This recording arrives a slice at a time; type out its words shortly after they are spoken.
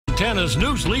Montana's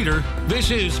news leader,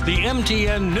 this is the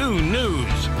MTN Noon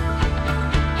News.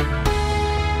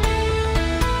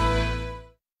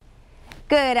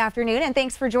 Good afternoon, and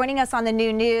thanks for joining us on the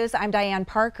Noon News. I'm Diane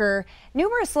Parker.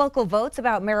 Numerous local votes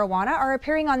about marijuana are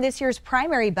appearing on this year's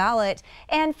primary ballot,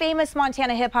 and famous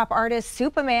Montana hip-hop artist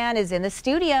Superman is in the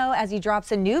studio as he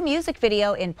drops a new music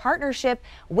video in partnership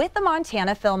with the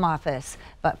Montana Film Office.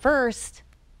 But first,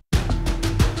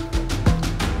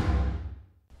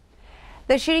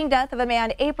 the shooting death of a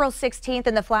man April 16th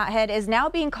in the Flathead is now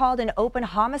being called an open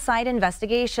homicide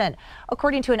investigation.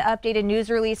 According to an updated news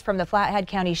release from the Flathead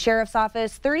County Sheriff's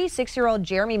Office, 36-year-old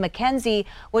Jeremy McKenzie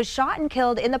was shot and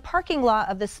killed in the parking lot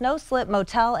of the Snow Slip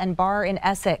Motel and Bar in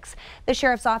Essex. The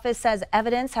Sheriff's Office says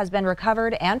evidence has been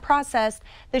recovered and processed.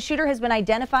 The shooter has been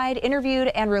identified, interviewed,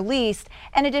 and released,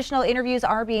 and additional interviews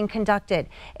are being conducted.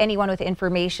 Anyone with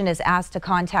information is asked to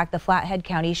contact the Flathead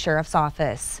County Sheriff's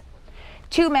Office.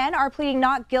 Two men are pleading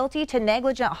not guilty to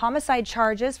negligent homicide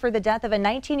charges for the death of a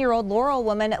 19-year-old Laurel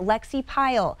woman, Lexi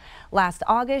Pyle. Last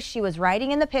August, she was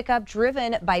riding in the pickup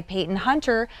driven by Peyton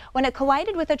Hunter when it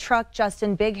collided with a truck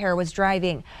Justin Big Hair was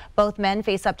driving. Both men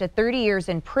face up to 30 years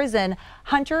in prison.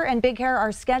 Hunter and Big Hair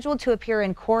are scheduled to appear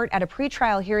in court at a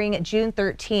pretrial hearing June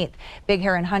 13th. Big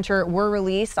Hair and Hunter were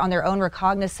released on their own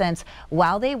recognizance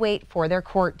while they wait for their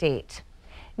court date.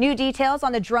 New details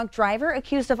on the drunk driver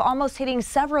accused of almost hitting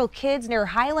several kids near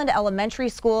Highland Elementary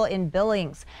School in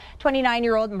Billings.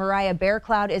 29-year-old Mariah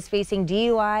Bearcloud is facing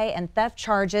DUI and theft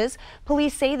charges.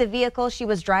 Police say the vehicle she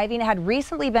was driving had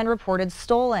recently been reported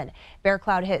stolen.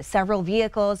 Bearcloud hit several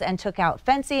vehicles and took out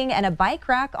fencing and a bike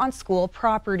rack on school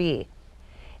property.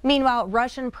 Meanwhile,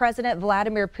 Russian President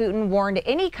Vladimir Putin warned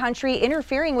any country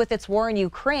interfering with its war in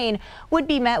Ukraine would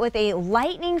be met with a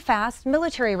lightning-fast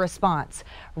military response.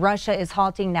 Russia is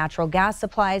halting natural gas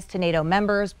supplies to NATO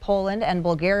members, Poland and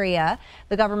Bulgaria.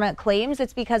 The government claims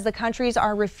it's because the countries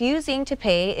are refusing to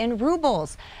pay in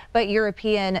rubles, but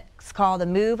Europeans call the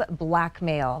move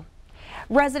blackmail.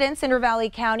 Residents in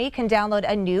Ravalli County can download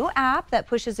a new app that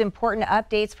pushes important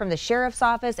updates from the Sheriff's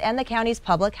Office and the county's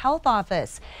Public Health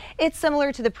Office. It's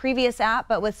similar to the previous app,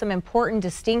 but with some important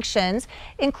distinctions,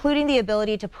 including the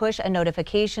ability to push a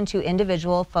notification to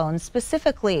individual phones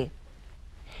specifically.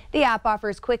 The app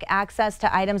offers quick access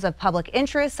to items of public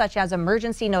interest, such as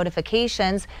emergency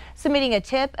notifications, submitting a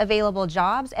tip, available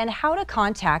jobs, and how to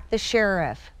contact the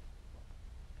sheriff.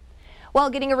 Well,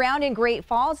 getting around in Great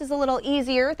Falls is a little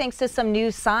easier thanks to some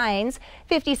new signs.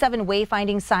 57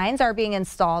 wayfinding signs are being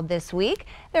installed this week.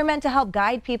 They're meant to help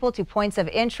guide people to points of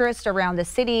interest around the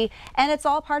city, and it's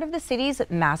all part of the city's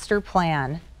master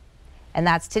plan. And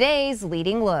that's today's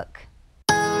Leading Look.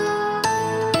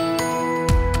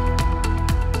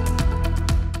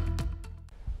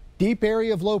 Deep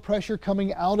area of low pressure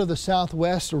coming out of the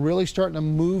southwest, really starting to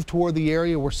move toward the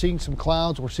area. We're seeing some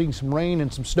clouds, we're seeing some rain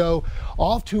and some snow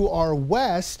off to our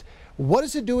west. What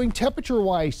is it doing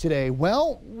temperature-wise today?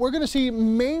 Well, we're going to see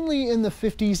mainly in the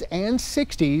 50s and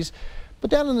 60s,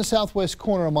 but down in the southwest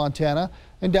corner of Montana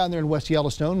and down there in West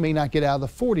Yellowstone may not get out of the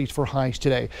 40s for highs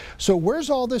today. So where's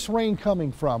all this rain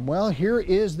coming from? Well, here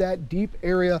is that deep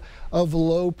area of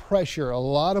low pressure. A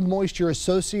lot of moisture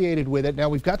associated with it. Now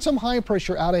we've got some high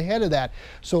pressure out ahead of that.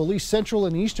 So at least central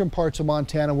and eastern parts of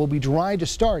Montana will be dry to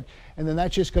start. And then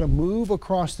that's just going to move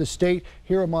across the state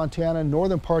here in Montana,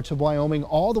 northern parts of Wyoming,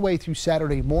 all the way through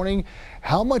Saturday morning.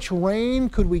 How much rain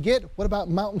could we get? What about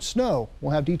mountain snow?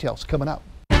 We'll have details coming up.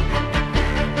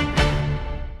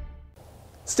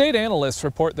 State analysts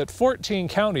report that 14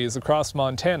 counties across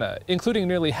Montana, including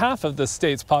nearly half of the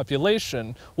state's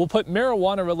population, will put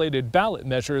marijuana-related ballot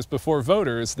measures before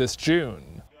voters this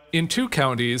June. In 2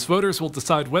 counties, voters will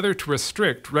decide whether to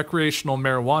restrict recreational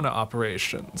marijuana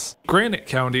operations. Granite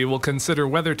County will consider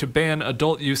whether to ban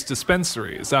adult-use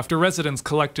dispensaries after residents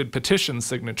collected petition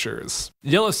signatures.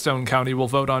 Yellowstone County will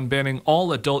vote on banning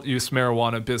all adult-use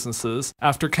marijuana businesses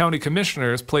after county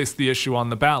commissioners placed the issue on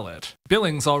the ballot.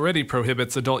 Billings already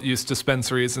prohibits adult-use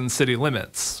dispensaries in city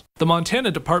limits. The Montana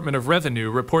Department of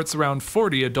Revenue reports around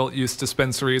 40 adult-use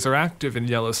dispensaries are active in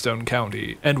Yellowstone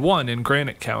County and 1 in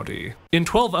Granite County. In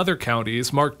 12 other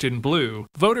counties marked in blue,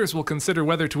 voters will consider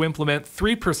whether to implement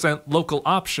 3% local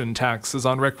option taxes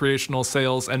on recreational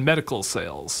sales and medical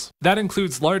sales. That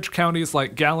includes large counties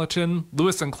like Gallatin,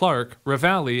 Lewis and Clark,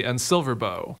 Ravalli, and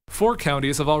Silverbow. 4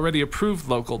 counties have already approved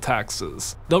local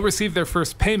taxes. They'll receive their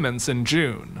first payments in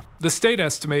June. The state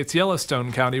estimates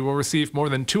Yellowstone County will receive more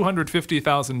than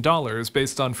 $250,000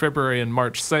 based on February and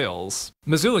March sales.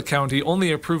 Missoula County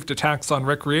only approved a tax on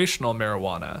recreational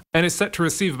marijuana and is set to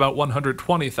receive about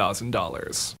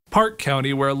 $120,000. Park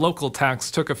County, where a local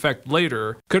tax took effect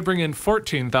later, could bring in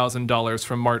 $14,000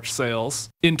 from March sales.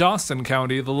 In Dawson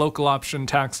County, the local option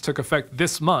tax took effect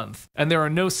this month, and there are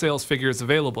no sales figures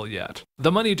available yet.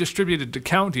 The money distributed to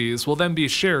counties will then be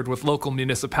shared with local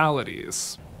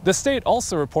municipalities. The state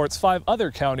also reports 5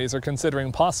 other counties are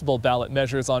considering possible ballot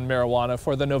measures on marijuana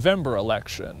for the November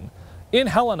election. In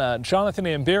Helena, Jonathan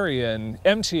Amberian,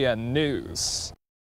 MTN News.